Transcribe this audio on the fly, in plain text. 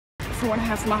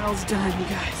4.5 miles done, you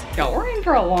guys. Y'all, we're in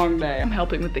for a long day. I'm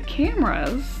helping with the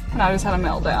cameras, and I just had a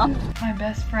meltdown. My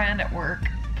best friend at work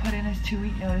put in his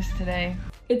 2-week notice today.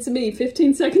 It's me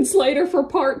 15 seconds later for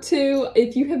part 2.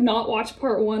 If you have not watched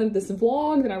part 1 of this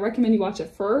vlog, then I recommend you watch it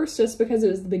first, just because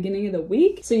it was the beginning of the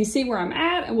week. So you see where I'm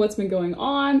at and what's been going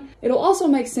on. It'll also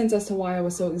make sense as to why I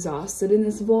was so exhausted in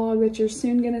this vlog that you're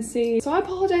soon gonna see. So I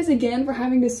apologize again for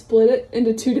having to split it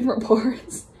into 2 different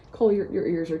parts. Cole, your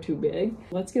ears are too big.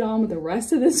 Let's get on with the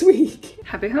rest of this week.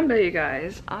 Happy hump day, you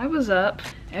guys. I was up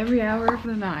every hour of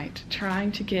the night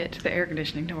trying to get the air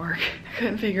conditioning to work. I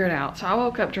couldn't figure it out. So I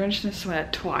woke up drenched in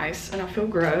sweat twice and I feel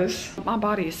gross. My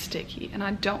body is sticky and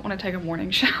I don't want to take a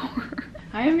morning shower.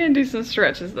 I am gonna do some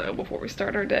stretches though before we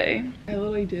start our day. I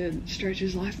literally did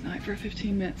stretches last night for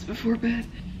 15 minutes before bed.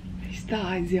 These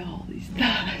thighs, y'all, these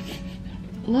thighs.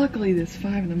 Luckily this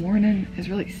 5 in the morning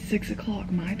is really 6 o'clock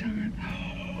my time.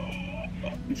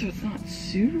 So it's not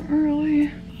super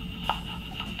early.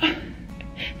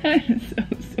 That is so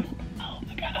sore. Oh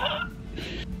my god.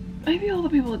 Maybe all the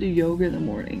people that do yoga in the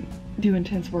morning do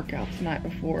intense workouts the night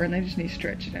before and they just need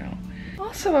stretching out.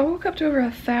 Also, I woke up to over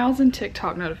 1,000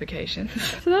 TikTok notifications.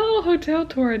 So that little hotel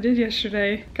tour I did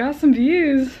yesterday got some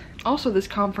views. Also, this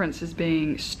conference is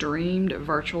being streamed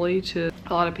virtually to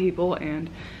a lot of people and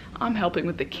I'm helping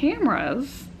with the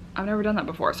cameras. I've never done that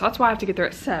before, so that's why I have to get there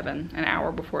at 7, an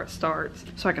hour before it starts,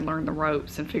 so I can learn the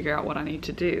ropes and figure out what I need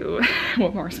to do,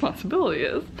 what my responsibility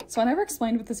is. So I never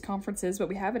explained what this conference is, but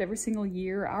we have it every single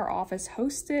year. Our office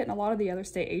hosts it, and a lot of the other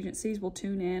state agencies will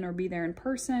tune in or be there in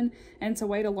person, and it's a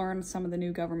way to learn some of the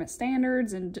new government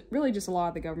standards and really just a lot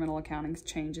of the governmental accounting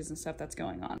changes and stuff that's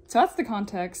going on. So that's the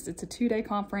context. It's a 2-day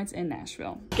conference in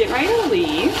Nashville. Getting ready to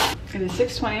leave. It is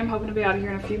 6:20. I'm hoping to be out of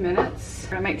here in a few minutes. I'm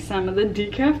gonna make some of the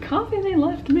decaf coffee they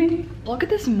left me. Look at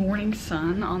this morning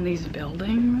sun on these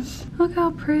buildings. Look how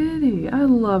pretty. I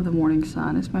love the morning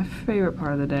sun. It's my favorite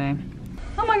part of the day.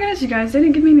 Oh my goodness, you guys, they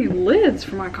didn't give me any lids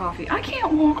for my coffee. I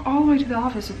can't walk all the way to the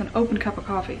office with an open cup of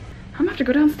coffee. I'm gonna have to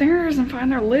go downstairs and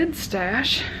find their lid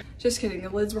stash. Just kidding, the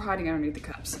lids were hiding underneath the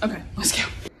cups. Okay, let's go.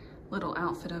 Little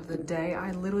outfit of the day.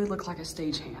 I literally look like a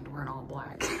stagehand wearing all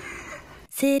black.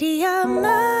 City of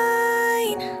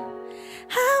mine.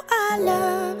 How I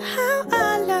love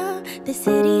the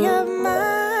city of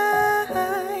mine.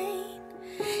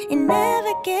 It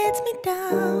never gets me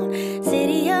down.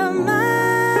 City of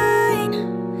mine.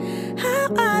 How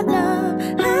I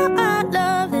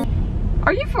love it.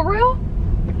 Are you for real?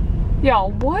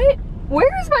 Y'all, what?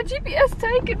 Where is my GPS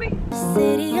taking me?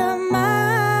 City of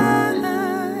mine.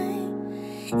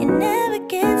 It never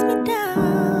gets me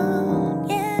down.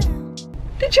 Yeah.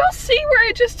 Did y'all see where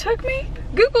it just took me?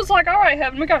 Google's like, all right,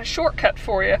 Heaven, we got a shortcut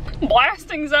for you.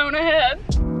 Blasting zone ahead.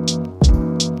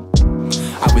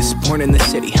 I was born in the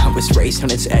city, I was raised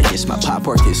on its edges. My pop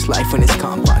worked his life when it's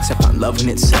complex. I found love in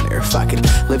its center. If I could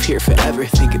live here forever,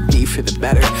 think it'd be for the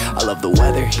better. I love the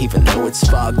weather, even though it's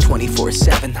fog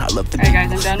 24/7. I love the people. Alright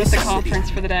guys, I'm done with the conference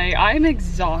for the day. I'm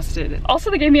exhausted. Also,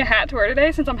 they gave me a hat to wear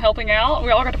today since I'm helping out. We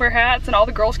all got to wear hats and all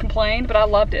the girls complained, but I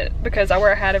loved it because I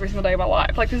wear a hat every single day of my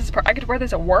life. Like, this is I get to wear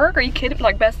this at work. Are you kidding?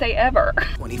 Like, best day ever.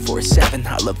 24/7,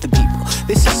 I love the people.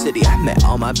 This is the city, I met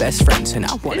all my best friends and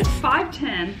I want It's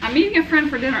 5:10. I'm meeting a friend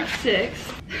for dinner at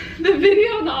 6. The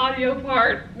video and the audio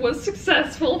part was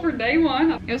successful for day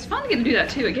 1. It was fun to get to do that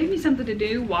too. It gave me something to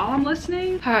do while I'm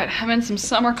listening. All right, I'm in some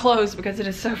summer clothes because it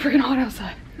is so freaking hot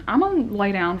outside. I'm gonna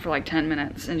lay down for like 10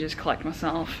 minutes and just collect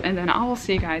myself, and then I will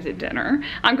see you guys at dinner.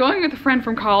 I'm going with a friend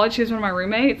from college. She's one of my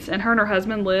roommates, and her and her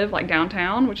husband live like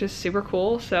downtown, which is super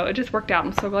cool. So it just worked out.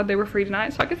 I'm so glad they were free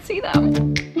tonight so I could see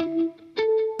them.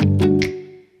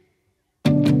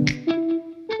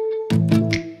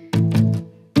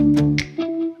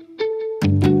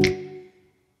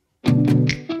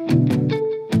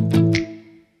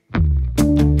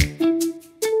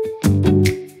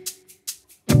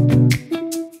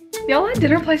 Y'all, that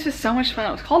dinner place was so much fun.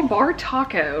 It was called Bar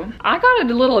Taco. I got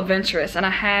a little adventurous and I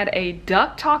had a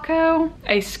duck taco,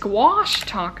 a squash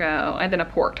taco, and then a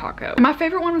pork taco. My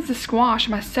favorite one was the squash.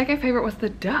 My second favorite was the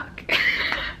duck.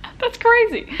 That's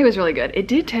crazy. It was really good. It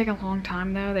did take a long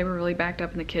time though. They were really backed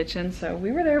up in the kitchen. So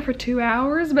we were there for 2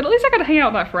 hours, but at least I got to hang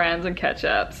out with my friends and catch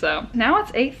up. So now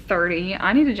it's 8:30.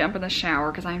 I need to jump in the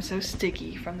shower because I am so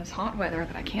sticky from this hot weather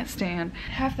that I can't stand.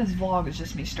 Half this vlog is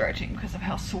just me stretching because of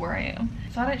how sore I am.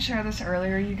 So I didn't share this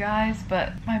earlier, you guys,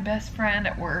 but my best friend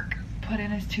at work put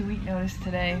in his 2-week notice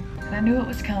today, and I knew it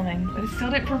was coming, but it still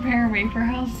didn't prepare me for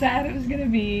how sad it was gonna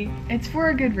be. It's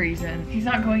for a good reason. He's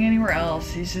not going anywhere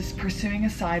else. He's just pursuing a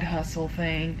side hustle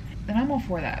thing and I'm all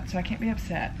for that, so I can't be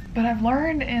upset. But I've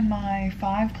learned in my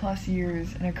 5+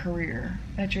 years in a career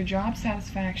that your job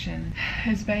satisfaction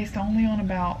is based only on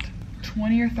about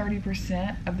 20 or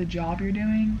 30% of the job you're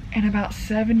doing and about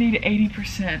 70 to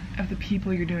 80% of the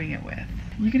people you're doing it with.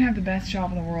 You can have the best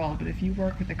job in the world, but if you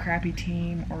work with a crappy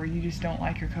team or you just don't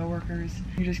like your coworkers,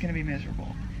 you're just gonna be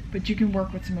miserable. But you can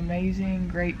work with some amazing,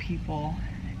 great people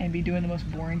and be doing the most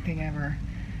boring thing ever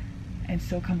and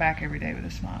still come back every day with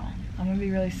a smile. I'm gonna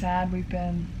be really sad. We've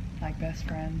been like best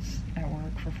friends at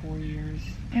work for 4 years,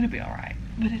 and it'll be all right.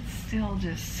 But it's still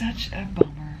just such a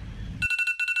bummer.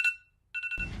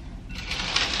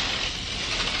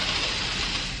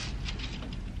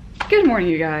 Good morning,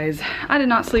 you guys. I did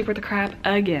not sleep worth a crap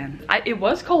again. It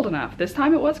was cold enough. This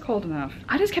time it was cold enough.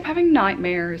 I just kept having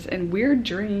nightmares and weird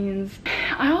dreams.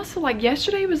 I also, like,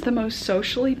 yesterday was the most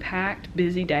socially packed,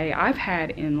 busy day I've had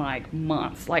in like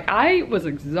months. Like, I was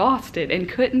exhausted and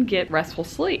couldn't get restful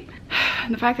sleep.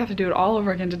 And the fact I have to do it all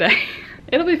over again today.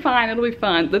 It'll be fine, it'll be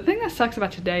fun. The thing that sucks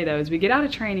about today though is we get out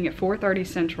of training at 4:30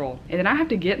 Central and then I have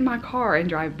to get in my car and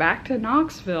drive back to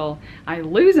Knoxville. I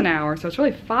lose an hour, so it's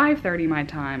really 5:30 my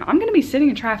time. I'm gonna be sitting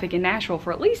in traffic in Nashville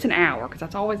for at least an hour because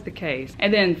that's always the case.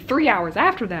 And then 3 hours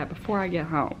after that before I get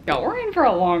home. Y'all, we're in for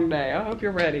a long day. I hope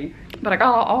you're ready. But I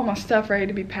got all my stuff ready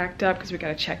to be packed up because we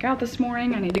gotta check out this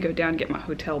morning. I need to go down and get my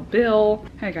hotel bill.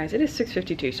 Hey guys, it is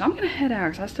 6:52, so I'm gonna head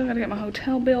out because I still gotta get my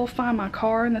hotel bill, find my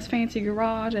car in this fancy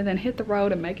garage, and then hit the road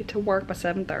and make it to work by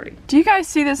 7:30. Do you guys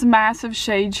see this massive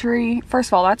shade tree? First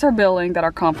of all, that's our building that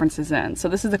our conference is in. So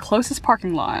this is the closest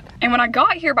parking lot. And when I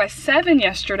got here by 7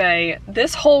 yesterday,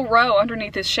 this whole row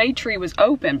underneath this shade tree was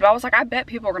open. But I was like, I bet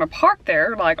people are gonna park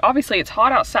there. Like, obviously it's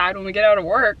hot outside when we get out of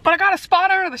work, but I got a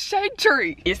spot under the shade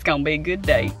tree. It's gonna be a good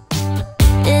day.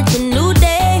 It's a new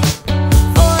day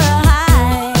for a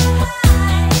high.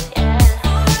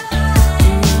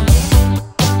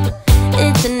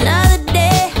 It's another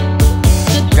day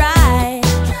to try.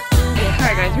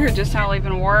 Alright guys, we were just now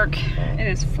leaving work. It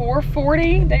is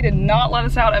 4:40. They did not let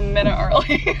us out a minute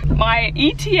early. My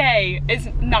ETA is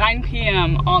 9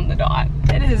 p.m. on the dot.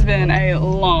 It has been a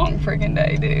long freaking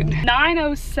day, dude.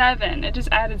 9:07. It just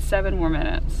added 7 more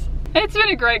minutes. It's been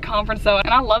a great conference though, and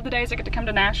I love the days I get to come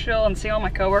to Nashville and see all my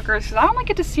coworkers because I only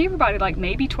get to see everybody like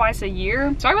maybe twice a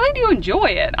year. So I really do enjoy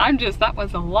it. That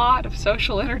was a lot of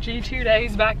social energy, 2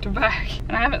 days back to back.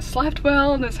 And I haven't slept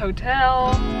well in this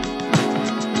hotel.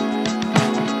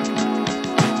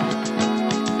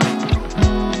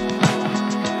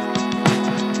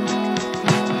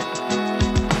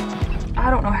 I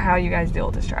don't know how you guys deal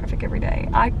with this traffic every day.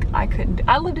 I couldn't.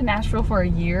 I lived in Nashville for a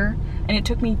year and it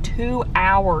took me 2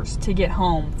 hours to get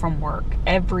home from work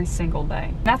every single day.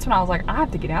 And that's when I was like, I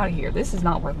have to get out of here. This is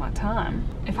not worth my time.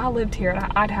 If I lived here,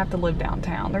 I'd have to live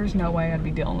downtown. There's no way I'd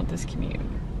be dealing with this commute.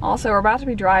 Also, we're about to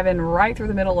be driving right through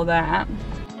the middle of that.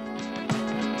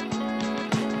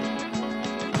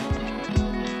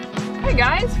 Hey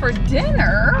guys, for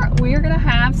dinner, we are gonna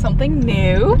have something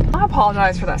new. I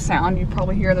apologize for that sound you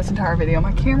probably hear in this entire video.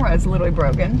 My camera is literally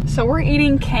broken. So we're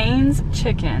eating Cane's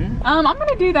chicken. I'm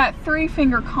gonna do that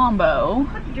 3-finger combo.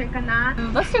 What's the drink on that?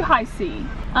 Let's do high C.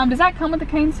 Does that come with the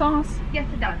cane sauce? Yes,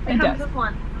 it does. It comes does. with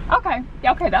one. Okay,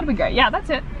 yeah, okay, that'll be great. Yeah, that's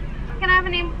it. Can I have a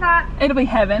name for that? It'll be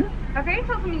Heaven. Okay,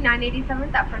 so it's gonna be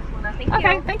 $9.87. That first one, thank you.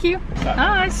 Okay, thank you.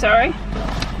 Hi, sorry.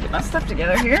 Get my stuff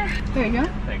together here. There you go.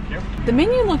 Thank you. The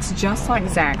menu looks just like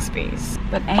Zaxby's,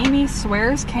 but Amy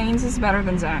swears Cane's is better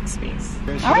than Zaxby's.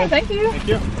 All right, thank you. Thank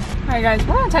you. All right, guys,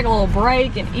 we're gonna take a little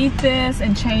break and eat this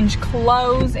and change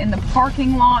clothes in the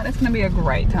parking lot. It's gonna be a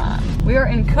great time. We are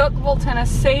in Cookeville,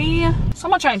 Tennessee. So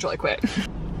I'm gonna change really quick.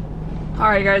 All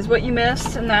right, guys, what you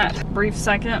missed in that brief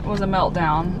second was a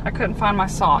meltdown. I couldn't find my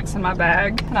socks in my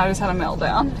bag, and I just had a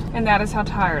meltdown. And that is how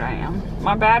tired I am.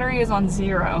 My battery is on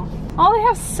 0. Oh, they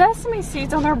have sesame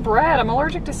seeds on their bread. I'm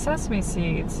allergic to sesame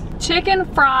seeds. Chicken,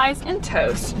 fries, and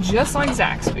toast, just like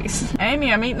Zaxby's.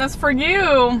 Amy, I'm eating this for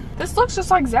you. This looks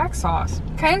just like Zax sauce.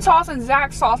 Cane sauce and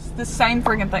Zax sauce is the same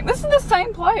freaking thing. This is the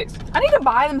same place. I need to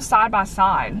buy them side by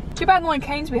side. Too bad the only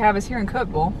Cane's we have is here in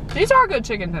Cookeville. These are good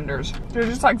chicken tenders. They're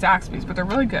just like Zaxby's, but they're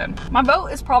really good. My vote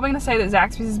is probably gonna say that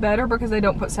Zaxby's is better because they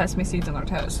don't put sesame seeds on their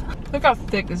toast. Look how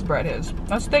thick this bread is.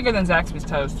 That's thicker than Zaxby's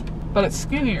toast, but it's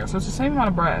skinnier, so it's the same amount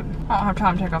of bread. I don't have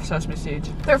time to take off sesame seeds.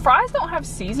 Their fries don't have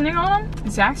seasoning on them.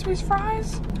 Zaxby's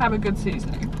fries have a good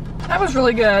seasoning. That was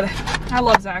really good. I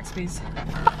love Zaxby's.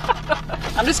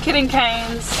 I'm just kidding,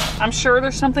 Cane's. I'm sure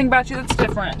there's something about you that's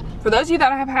different. For those of you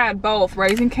that have had both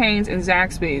Raising Cane's and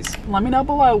Zaxby's, let me know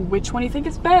below which one you think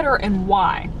is better and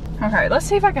why. Okay, let's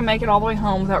see if I can make it all the way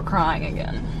home without crying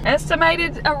again.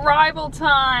 Estimated arrival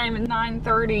time,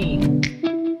 9:30.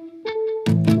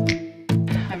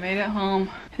 made it home.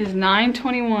 It is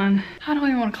 9:21. I don't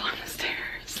even want to climb the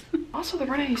stairs. Also, there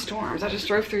weren't any storms. I just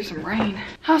drove through some rain.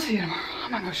 I'll see you tomorrow.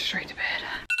 I'm gonna go straight to bed.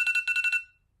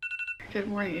 Good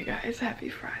morning, you guys. Happy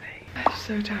Friday. I'm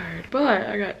so tired, but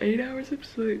I got 8 hours of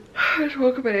sleep. I just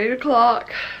woke up at 8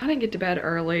 o'clock. I didn't get to bed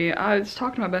early. I was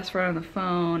talking to my best friend on the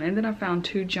phone, and then I found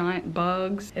 2 giant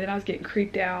bugs, and then I was getting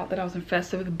creeped out that I was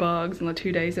infested with bugs in the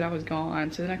 2 days that I was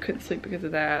gone, so then I couldn't sleep because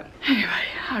of that. Anyway,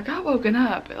 I got woken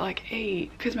up at like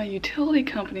 8 because my utility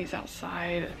company's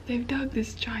outside. They've dug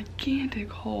this gigantic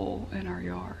hole in our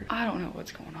yard. I don't know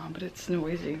what's going on, but it's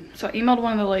noisy. So I emailed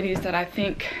one of the ladies that I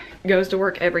think goes to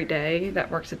work every day,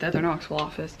 that works at the other Knoxville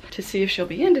office, to see if she'll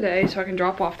be in today so I can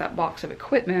drop off that box of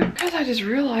equipment. Because I just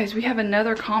realized we have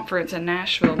another conference in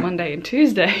Nashville Monday and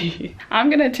Tuesday. I'm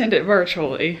gonna attend it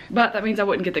virtually, but that means I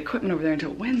wouldn't get the equipment over there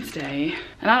until Wednesday.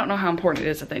 And I don't know how important it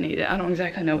is that they need it. I don't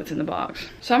exactly know what's in the box.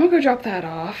 So I'm gonna go drop that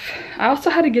off. I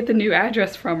also had to get the new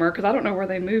address from her because I don't know where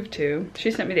they moved to. She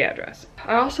sent me the address.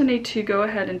 I also need to go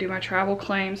ahead and do my travel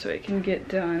claim so it can get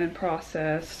done and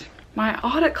processed. My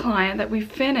audit client that we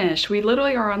finished, we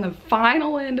literally are on the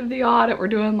final end of the audit. We're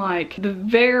doing like the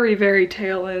very, very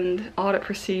tail end audit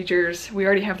procedures. We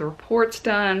already have the reports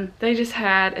done. They just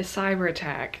had a cyber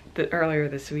attack earlier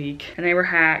this week and they were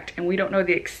hacked and we don't know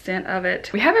the extent of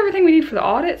it. We have everything we need for the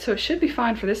audit, so it should be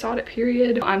fine for this audit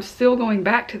period. I'm still going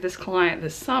back to this client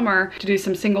this summer to do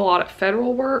some single audit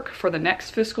federal work for the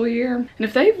next fiscal year. And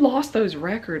if they've lost those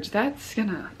records, I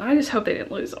just hope they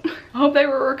didn't lose them. I hope they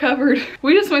were recovered.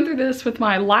 We just went through this with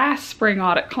my last spring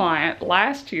audit client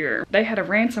last year. They had a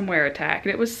ransomware attack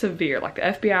and it was severe. Like the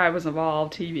FBI was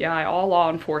involved, TBI, all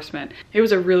law enforcement. It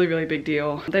was a really, really big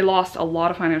deal. They lost a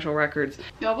lot of financial records.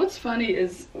 Y'all, what's funny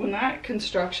is when that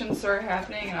construction started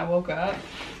happening and I woke up,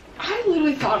 I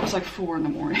literally thought it was like 4 in the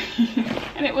morning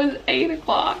and it was 8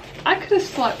 o'clock. I could have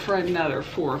slept for another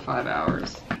 4 or 5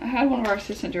 hours. I had one of our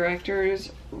assistant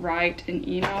directors write an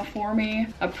email for me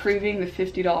approving the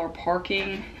 $50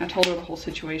 parking. I told her the whole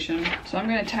situation. So I'm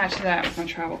gonna attach that with my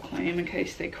travel claim in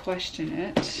case they question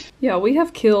it. Yeah, we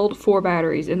have killed 4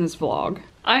 batteries in this vlog.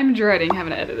 I'm dreading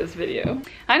having to edit this video.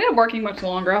 I ended up working much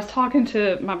longer. I was talking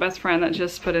to my best friend that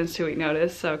just put in 2-week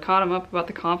notice, so caught him up about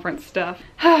the conference stuff.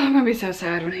 I'm gonna be so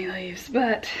sad when he leaves,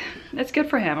 but it's good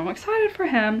for him. I'm excited for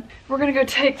him. We're gonna go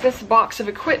take this box of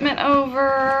equipment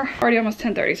over. Already almost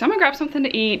 10:30, so I'm gonna grab something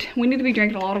to eat. We need to be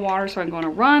drinking a lot of water so I can go on a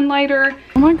run later.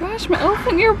 Oh my gosh, my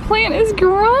elephant ear plant is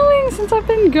growing since I've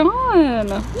been gone.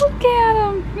 Look at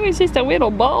him. It's just a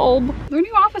little bulb. Their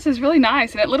new office is really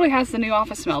nice and it literally has the new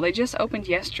office smell. They just opened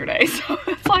yesterday, so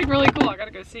it's like really cool. I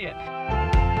gotta go see it.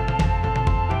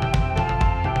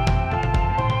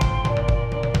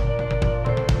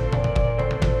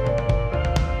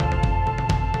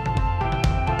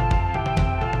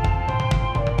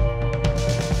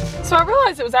 So I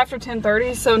realized it was after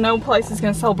 10:30, so no place is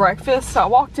gonna sell breakfast. So I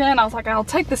walked in, I was like, I'll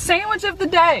take the sandwich of the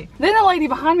day. Then a lady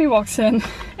behind me walks in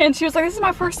and she was like, this is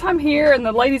my first time here. And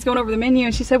the lady's going over the menu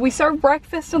and she said, we serve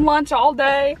breakfast and lunch all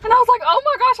day. And I was like, oh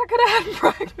my gosh, I could have had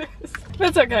breakfast. But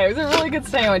it's okay, it was a really good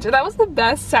sandwich. And that was the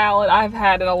best salad I've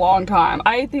had in a long time.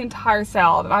 I ate the entire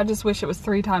salad and I just wish it was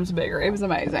 3 times bigger. It was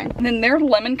amazing. And then their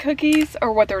lemon cookies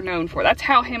are what they're known for. That's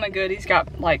how Him and Goodies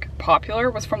got like popular,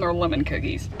 was from their lemon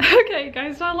cookies. Okay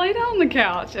guys, so I laid down on the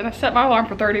couch and I set my alarm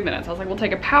for 30 minutes. I was like, we'll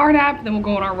take a power nap, then we'll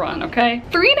go on our run, okay?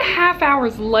 3.5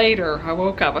 hours later, I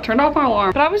woke up. I turned off my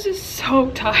alarm, but I was just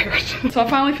so tired. So I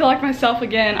finally feel like myself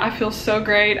again. I feel so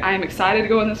great. I am excited to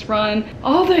go on this run.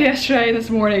 All day yesterday and this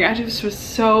morning, I just was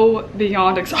so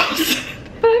beyond exhausted.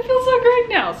 But I feel so great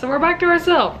now, so we're back to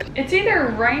ourselves. It's either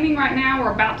raining right now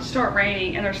or about to start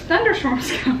raining, and there's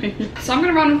thunderstorms coming. So I'm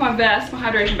gonna run with my vest, my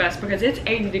hydration vest, because it's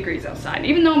 80 degrees outside.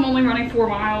 Even though I'm only running 4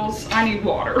 miles, I need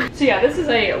water. So yeah, this is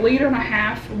a 1.5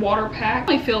 liter water pack.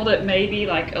 I filled it maybe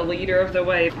like 1 liter of the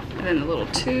way. And then the little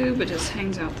tube, it just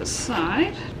hangs out the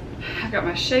side. I've got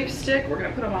my shape stick, we're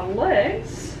gonna put on my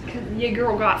legs, because your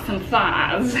girl got some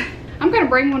thighs. I'm gonna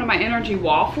bring one of my energy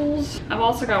waffles. I've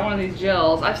also got one of these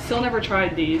gels. I've still never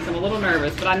tried these. I'm a little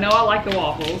nervous, but I know I like the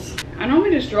waffles. I normally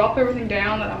just drop everything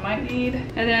down that I might need.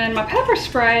 And then my pepper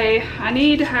spray, I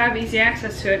need to have easy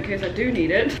access to it because I do need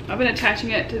it. I've been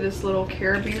attaching it to this little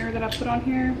carabiner that I put on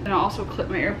here. And I'll also clip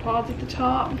my AirPods at the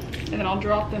top. And then I'll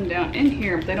drop them down in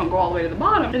here, but they don't go all the way to the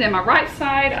bottom. And then my right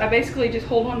side, I basically just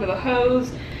hold onto the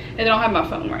hose and then I'll have my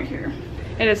phone right here.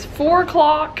 It is 4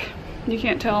 o'clock. You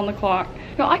can't tell on the clock.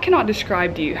 No, I cannot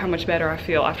describe to you how much better I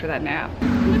feel after that nap.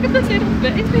 Look at the little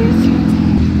babies.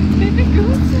 Baby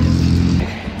gooses.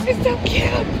 They're so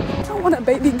cute. I want a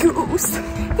baby goose.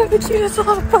 They're the cutest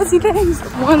little fuzzy things.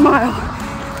 1 mile.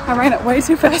 I ran it way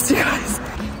too fast, you guys.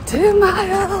 2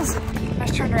 miles. I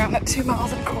just turned around at 2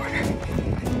 miles and a quarter.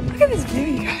 Look at this view,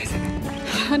 you guys.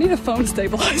 I need a phone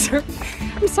stabilizer.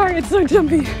 I'm sorry it's so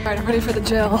jumpy. All right, I'm ready for the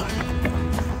gel.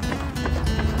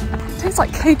 It tastes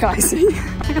like cake icing.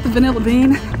 I got the vanilla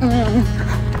bean.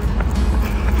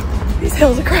 These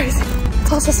hills are crazy.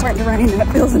 It's also starting to rain and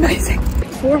it feels amazing.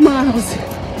 4 miles.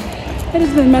 It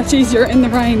has been much easier in the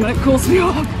rain when it cools me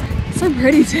off. It's so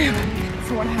pretty too.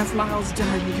 4.5 miles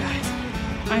done, you guys.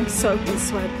 I'm soaked in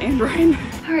sweat and rain.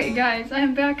 All right, you guys,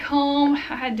 I'm back home.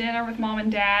 I had dinner with mom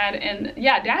and dad, and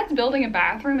yeah, dad's building a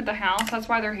bathroom at the house. That's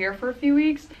why they're here for a few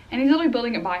weeks. And he's literally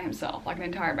building it by himself, like an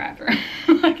entire bathroom.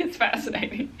 Like, it's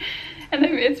fascinating. And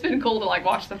it's been cool to like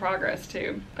watch the progress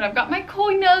too. But I've got my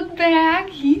koi nug back.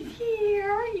 He's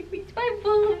here. He's my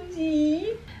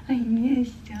booty. I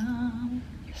missed him.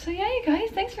 So yeah, you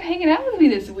guys, thanks for hanging out with me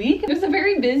this week. It was a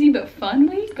very busy but fun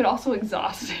week, but also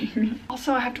exhausting.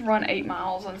 Also, I have to run 8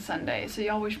 miles on Sunday, so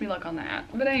y'all wish me luck on that.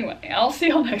 But anyway, I'll see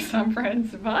y'all next time,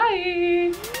 friends.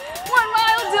 Bye. 1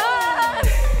 mile done.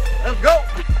 Let's go.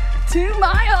 2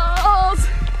 miles.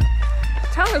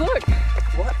 Tyler, look.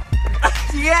 What?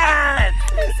 Yes!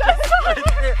 He's so sorry.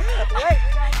 Wait.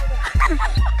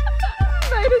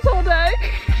 Made this whole day.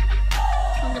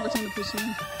 I'm gonna pretend to push you.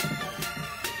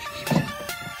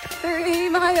 3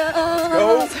 miles.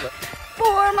 Go.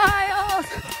 4 miles.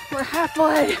 We're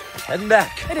halfway. Heading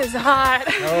back. It is hot.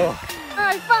 Oh. All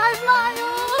right, 5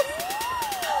 miles.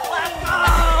 Let's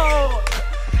go!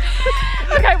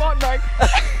 Okay, walk back.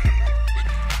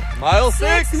 Mile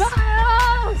 6. 6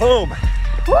 miles. Boom.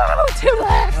 Whoa, 2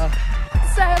 left.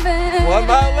 7. 1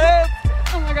 mile left.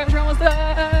 Oh my gosh, we're almost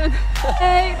done.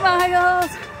 8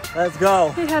 miles. Let's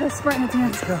go. He had a sprint at the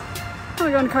end. Let's go. I'm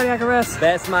gonna go into cardiac arrest.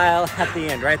 Best mile at the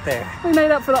end, right there. We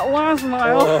made up for that last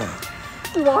mile. Oh.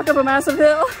 We walked up a massive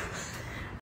hill.